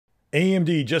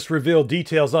AMD just revealed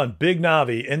details on Big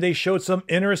Navi and they showed some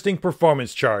interesting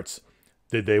performance charts.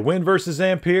 Did they win versus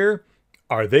Ampere?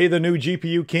 Are they the new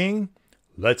GPU king?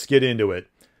 Let's get into it.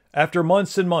 After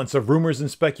months and months of rumors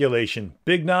and speculation,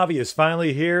 Big Navi is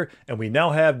finally here and we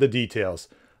now have the details.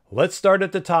 Let's start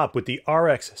at the top with the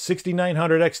RX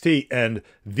 6900 XT and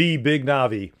the Big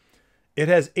Navi. It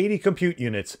has 80 compute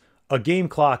units, a game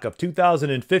clock of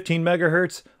 2015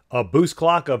 MHz, a boost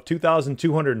clock of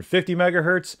 2250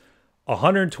 MHz,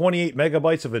 128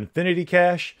 megabytes of Infinity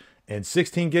Cache, and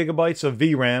 16 gigabytes of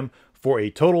VRAM for a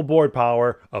total board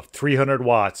power of 300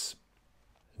 watts.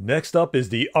 Next up is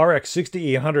the RX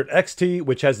 6800 XT,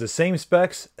 which has the same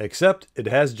specs, except it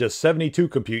has just 72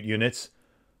 compute units.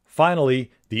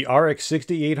 Finally, the RX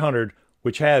 6800,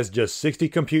 which has just 60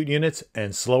 compute units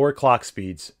and slower clock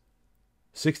speeds.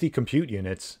 60 compute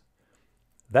units?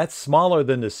 That's smaller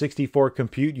than the 64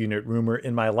 compute unit rumor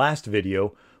in my last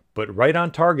video, but right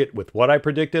on target with what I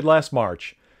predicted last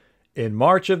March. In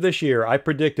March of this year, I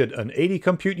predicted an 80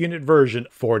 compute unit version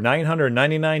for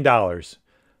 $999.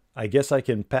 I guess I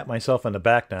can pat myself on the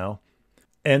back now.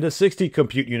 And a 60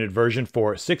 compute unit version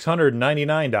for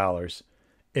 $699.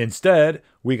 Instead,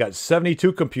 we got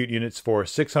 72 compute units for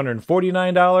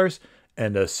 $649,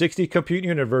 and a 60 compute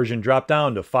unit version dropped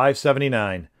down to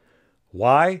 $579.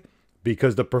 Why?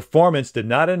 Because the performance did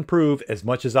not improve as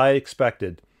much as I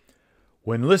expected.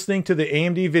 When listening to the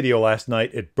AMD video last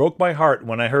night, it broke my heart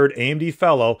when I heard AMD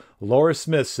fellow Laura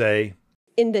Smith say,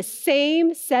 "In the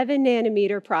same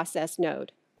 7nm process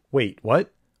node." Wait,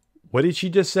 what? What did she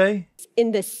just say?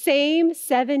 In the same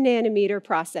 7nm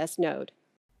process node.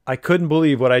 I couldn't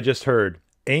believe what I just heard.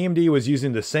 AMD was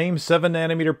using the same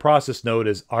 7nm process node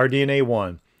as RDNA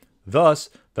 1. Thus,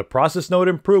 the process node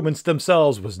improvements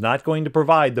themselves was not going to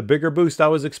provide the bigger boost I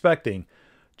was expecting.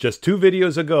 Just 2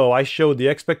 videos ago, I showed the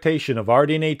expectation of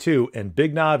RDNA 2 and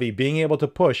Big Navi being able to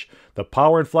push the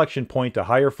power inflection point to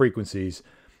higher frequencies.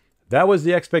 That was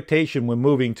the expectation when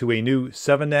moving to a new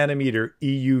 7nm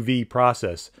EUV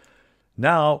process.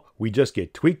 Now, we just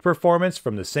get tweaked performance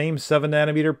from the same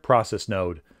 7nm process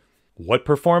node. What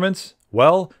performance?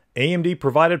 Well, AMD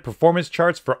provided performance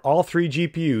charts for all 3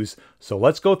 GPUs, so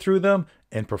let's go through them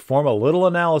and perform a little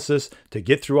analysis to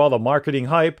get through all the marketing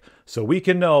hype so we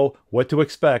can know what to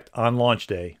expect on launch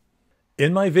day.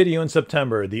 In my video in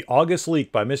September, the August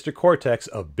leak by Mr. Cortex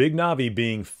of Big Navi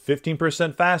being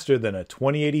 15% faster than a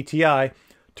 2080 Ti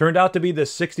turned out to be the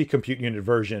 60 compute unit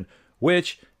version,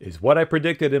 which is what I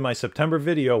predicted in my September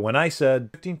video when I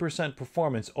said 15%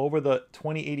 performance over the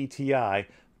 2080 Ti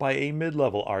by a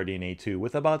mid-level RDNA 2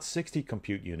 with about 60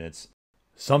 compute units.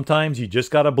 Sometimes you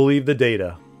just gotta believe the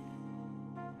data.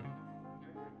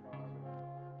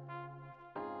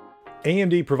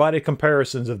 AMD provided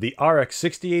comparisons of the RX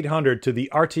 6800 to the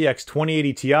RTX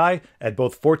 2080 Ti at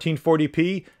both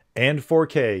 1440p and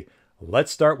 4K.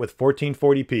 Let's start with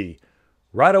 1440p.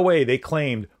 Right away they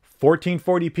claimed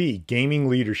 1440p gaming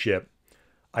leadership.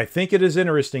 I think it is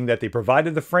interesting that they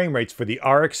provided the frame rates for the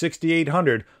RX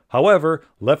 6800, however,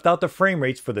 left out the frame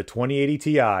rates for the 2080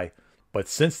 Ti. But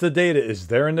since the data is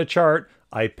there in the chart,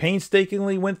 I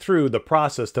painstakingly went through the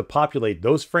process to populate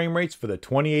those frame rates for the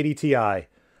 2080 Ti.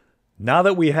 Now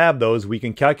that we have those, we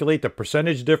can calculate the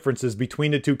percentage differences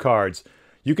between the two cards.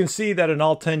 You can see that in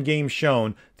all 10 games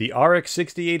shown, the RX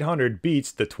 6800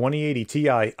 beats the 2080 Ti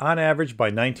on average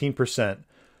by 19%.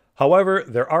 However,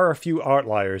 there are a few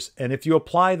outliers, and if you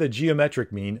apply the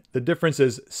geometric mean, the difference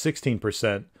is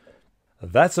 16%.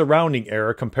 That's a rounding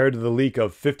error compared to the leak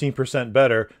of 15%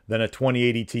 better than a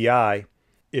 2080 Ti.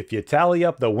 If you tally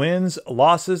up the wins,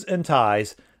 losses, and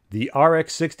ties, the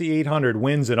RX 6800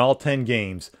 wins in all 10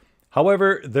 games.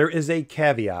 However, there is a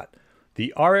caveat.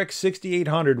 The RX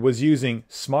 6800 was using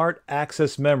Smart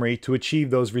Access Memory to achieve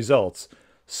those results.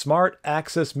 Smart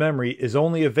Access Memory is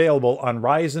only available on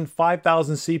Ryzen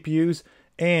 5000 CPUs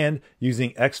and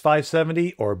using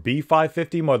X570 or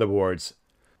B550 motherboards.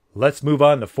 Let's move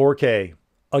on to 4K.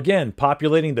 Again,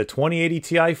 populating the 2080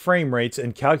 Ti frame rates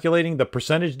and calculating the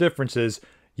percentage differences,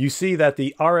 you see that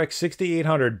the RX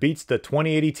 6800 beats the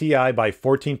 2080 Ti by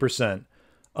 14%.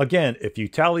 Again, if you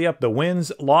tally up the wins,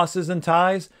 losses, and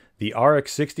ties, the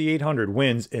RX 6800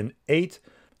 wins in 8,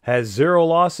 has 0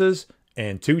 losses,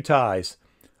 and 2 ties.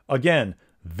 Again,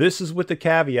 this is with the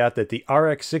caveat that the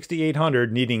RX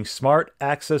 6800 needing Smart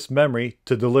Access Memory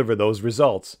to deliver those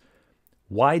results.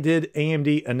 Why did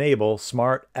AMD enable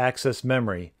Smart Access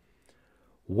Memory?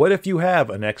 What if you have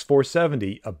an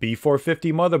X470, a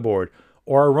B450 motherboard,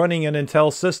 or are running an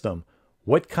Intel system?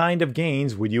 What kind of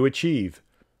gains would you achieve?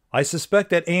 I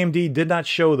suspect that AMD did not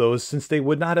show those since they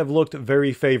would not have looked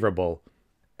very favorable.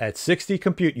 At 60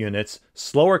 compute units,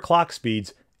 slower clock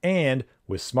speeds, and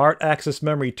with Smart Access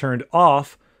Memory turned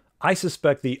off, I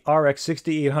suspect the RX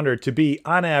 6800 to be,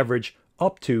 on average,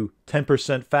 up to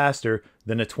 10% faster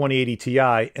than a 2080 Ti,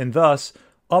 and thus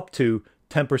up to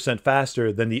 10%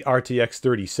 faster than the RTX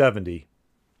 3070.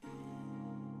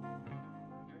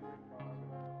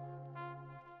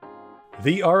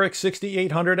 The RX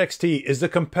 6800 XT is the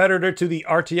competitor to the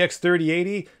RTX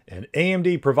 3080, and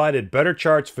AMD provided better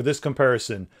charts for this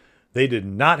comparison. They did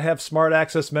not have Smart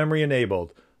Access Memory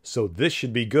enabled, so this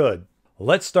should be good.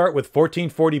 Let's start with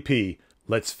 1440p.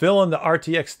 Let's fill in the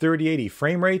RTX 3080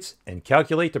 frame rates and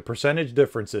calculate the percentage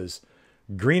differences.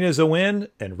 Green is a win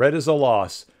and red is a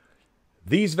loss.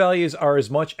 These values are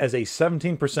as much as a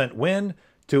 17% win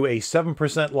to a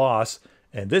 7% loss,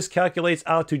 and this calculates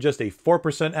out to just a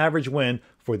 4% average win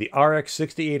for the RX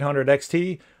 6800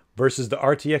 XT versus the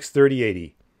RTX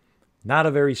 3080. Not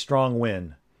a very strong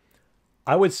win.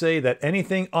 I would say that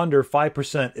anything under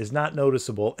 5% is not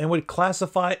noticeable and would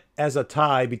classify as a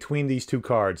tie between these two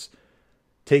cards.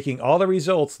 Taking all the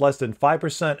results less than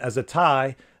 5% as a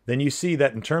tie, then you see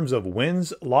that in terms of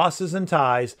wins, losses, and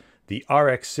ties, the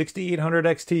RX 6800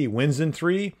 XT wins in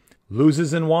 3,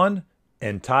 loses in 1,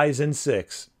 and ties in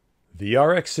 6. The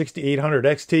RX 6800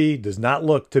 XT does not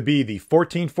look to be the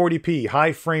 1440p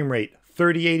high frame rate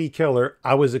 3080 killer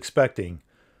I was expecting.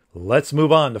 Let's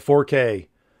move on to 4K.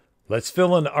 Let's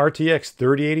fill in the RTX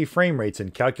 3080 frame rates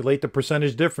and calculate the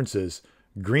percentage differences.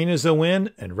 Green is a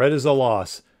win and red is a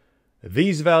loss.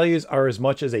 These values are as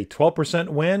much as a 12%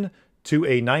 win to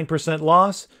a 9%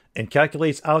 loss and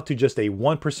calculates out to just a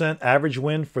 1% average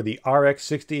win for the RX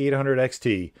 6800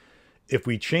 XT. If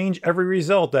we change every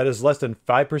result that is less than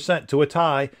 5% to a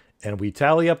tie and we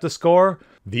tally up the score,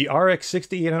 the RX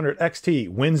 6800 XT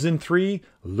wins in 3,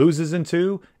 loses in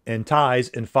 2, and ties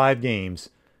in 5 games.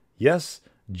 Yes,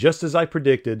 just as I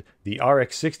predicted, the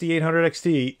RX 6800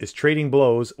 XT is trading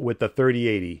blows with the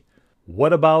 3080.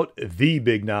 What about the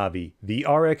Big Navi, the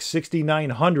RX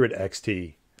 6900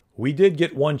 XT? We did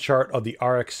get one chart of the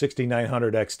RX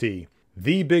 6900 XT.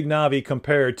 The Big Navi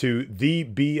compared to the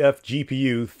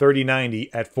BFGPU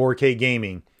 3090 at 4K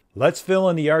gaming. Let's fill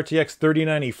in the RTX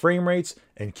 3090 frame rates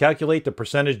and calculate the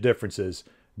percentage differences.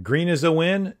 Green is a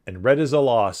win and red is a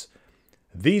loss.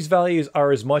 These values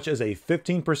are as much as a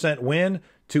 15% win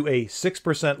to a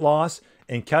 6% loss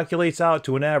and calculates out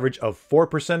to an average of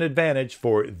 4% advantage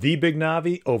for the Big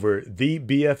Navi over the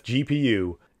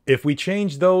BFGPU. If we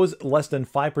change those less than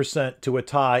 5% to a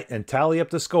tie and tally up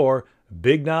the score,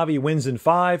 Big Navi wins in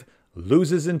 5,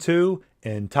 loses in 2,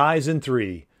 and ties in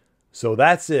 3. So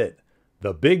that's it.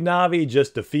 The Big Navi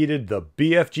just defeated the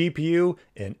BFGPU,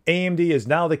 and AMD is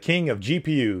now the king of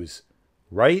GPUs.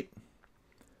 Right?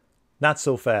 Not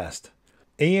so fast.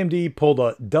 AMD pulled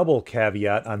a double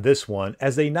caveat on this one,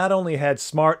 as they not only had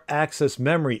Smart Access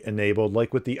Memory enabled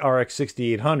like with the RX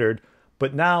 6800,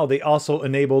 but now they also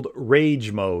enabled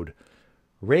Rage Mode.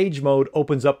 Rage Mode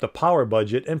opens up the power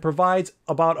budget and provides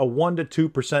about a 1 to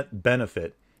 2%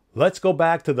 benefit. Let's go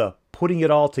back to the putting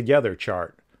it all together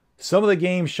chart. Some of the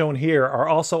games shown here are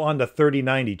also on the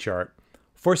 3090 chart.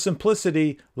 For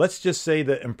simplicity, let's just say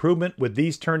the improvement with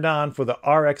these turned on for the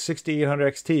RX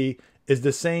 6800 XT is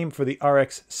the same for the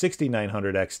RX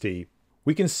 6900 XT.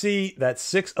 We can see that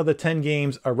 6 of the 10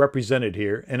 games are represented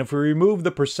here, and if we remove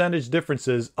the percentage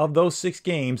differences of those 6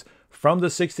 games from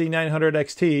the 6900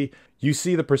 XT, you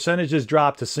see the percentages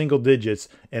drop to single digits,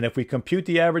 and if we compute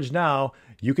the average now,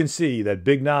 you can see that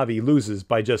Big Navi loses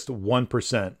by just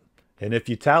 1%. And if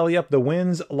you tally up the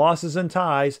wins, losses, and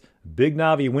ties, Big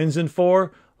Navi wins in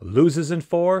 4, loses in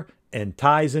 4, and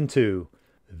ties in 2.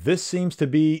 This seems to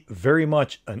be very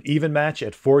much an even match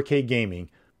at 4K gaming.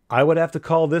 I would have to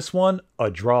call this one a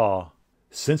draw.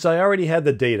 Since I already had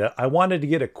the data, I wanted to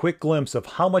get a quick glimpse of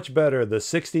how much better the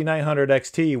 6900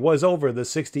 XT was over the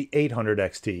 6800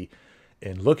 XT.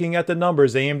 And looking at the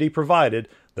numbers AMD provided,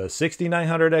 the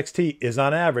 6900 XT is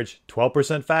on average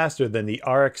 12% faster than the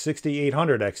RX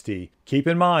 6800 XT. Keep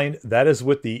in mind, that is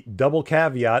with the double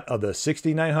caveat of the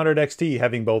 6900 XT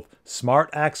having both Smart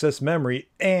Access Memory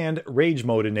and Rage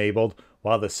Mode enabled,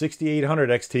 while the 6800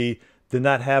 XT did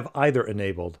not have either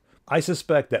enabled. I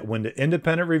suspect that when the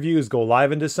independent reviews go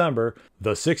live in December,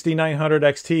 the 6900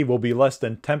 XT will be less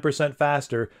than 10%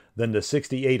 faster than the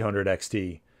 6800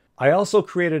 XT. I also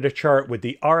created a chart with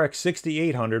the RX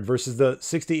 6800 versus the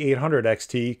 6800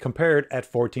 XT compared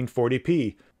at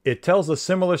 1440p. It tells a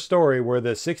similar story where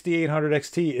the 6800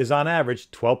 XT is on average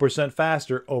 12%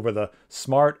 faster over the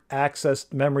Smart Access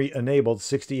Memory enabled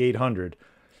 6800.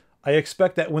 I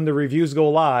expect that when the reviews go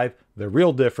live, the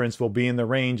real difference will be in the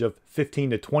range of 15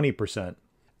 to 20%.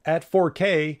 At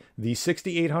 4K, the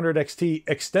 6800 XT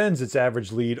extends its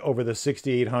average lead over the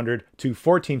 6800 to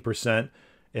 14%,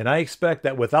 and I expect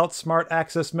that without smart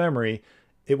access memory,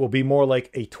 it will be more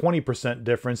like a 20%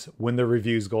 difference when the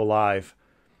reviews go live.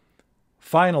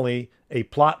 Finally, a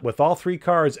plot with all three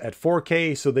cards at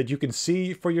 4K so that you can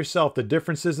see for yourself the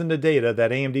differences in the data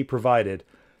that AMD provided.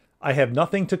 I have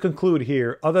nothing to conclude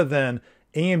here other than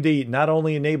AMD not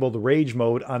only enabled Rage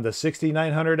mode on the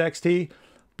 6900 XT,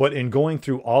 but in going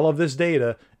through all of this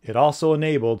data, it also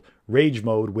enabled Rage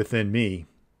mode within me.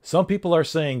 Some people are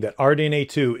saying that RDNA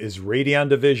 2 is Radeon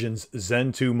Division's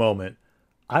Zen 2 moment.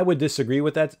 I would disagree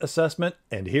with that assessment,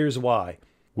 and here's why.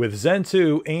 With Zen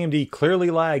 2, AMD clearly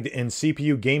lagged in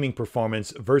CPU gaming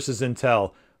performance versus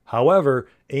Intel. However,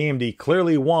 AMD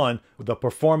clearly won the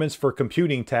performance for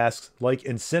computing tasks like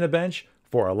in Cinebench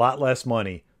for a lot less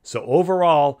money. So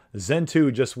overall, Zen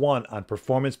 2 just won on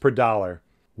performance per dollar.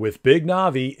 With Big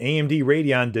Navi, AMD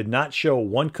Radeon did not show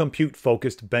one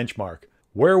compute-focused benchmark.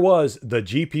 Where was the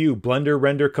GPU Blender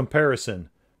Render comparison?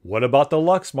 What about the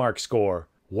Luxmark score?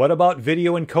 What about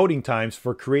video encoding times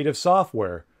for creative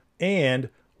software? And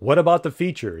what about the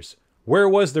features? Where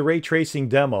was the ray tracing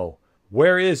demo?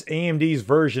 Where is AMD's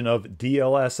version of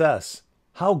DLSS?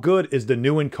 How good is the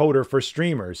new encoder for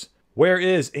streamers? Where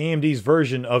is AMD's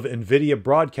version of NVIDIA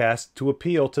Broadcast to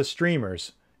appeal to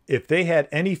streamers? If they had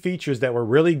any features that were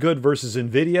really good versus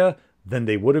NVIDIA, then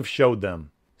they would have showed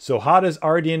them. So how does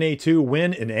RDNA 2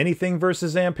 win in anything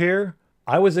versus Ampere?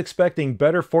 I was expecting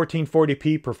better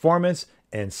 1440p performance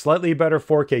and slightly better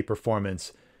 4K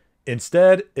performance.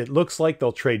 Instead, it looks like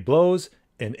they'll trade blows,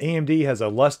 and AMD has a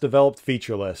less developed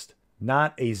feature list,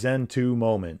 not a Zen 2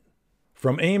 moment.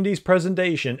 From AMD's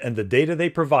presentation and the data they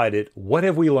provided, what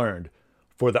have we learned?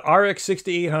 For the RX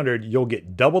 6800, you'll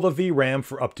get double the VRAM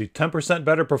for up to 10%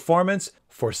 better performance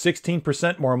for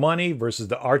 16% more money versus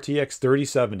the RTX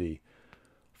 3070.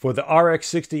 For the RX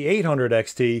 6800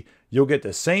 XT, you'll get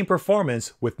the same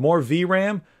performance with more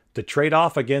VRAM to trade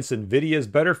off against NVIDIA's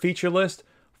better feature list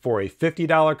for a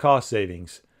 $50 cost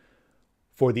savings.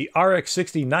 For the RX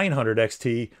 6900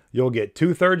 XT, you'll get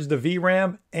 2/3 the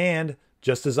VRAM and,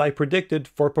 just as I predicted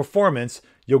for performance,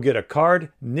 you'll get a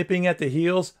card nipping at the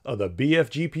heels of the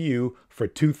BFGPU for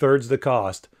 2/3 the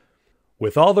cost.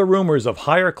 With all the rumors of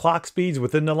higher clock speeds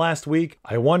within the last week,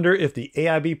 I wonder if the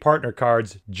AIB partner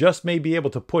cards just may be able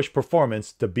to push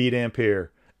performance to beat Ampere.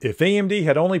 If AMD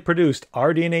had only produced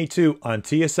RDNA 2 on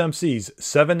TSMC's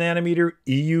 7nm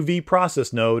EUV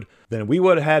process node, then we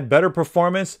would have had better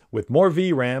performance with more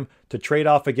VRAM to trade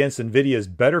off against NVIDIA's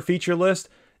better feature list,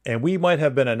 and we might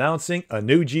have been announcing a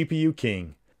new GPU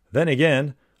king. Then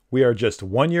again, we are just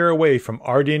 1 year away from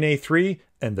RDNA 3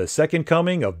 and the second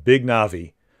coming of Big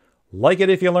Navi. Like it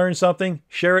if you learned something,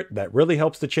 share it, that really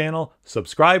helps the channel,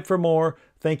 subscribe for more.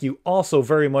 Thank you all so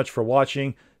very much for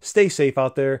watching. Stay safe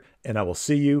out there, and I will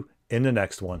see you in the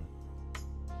next one.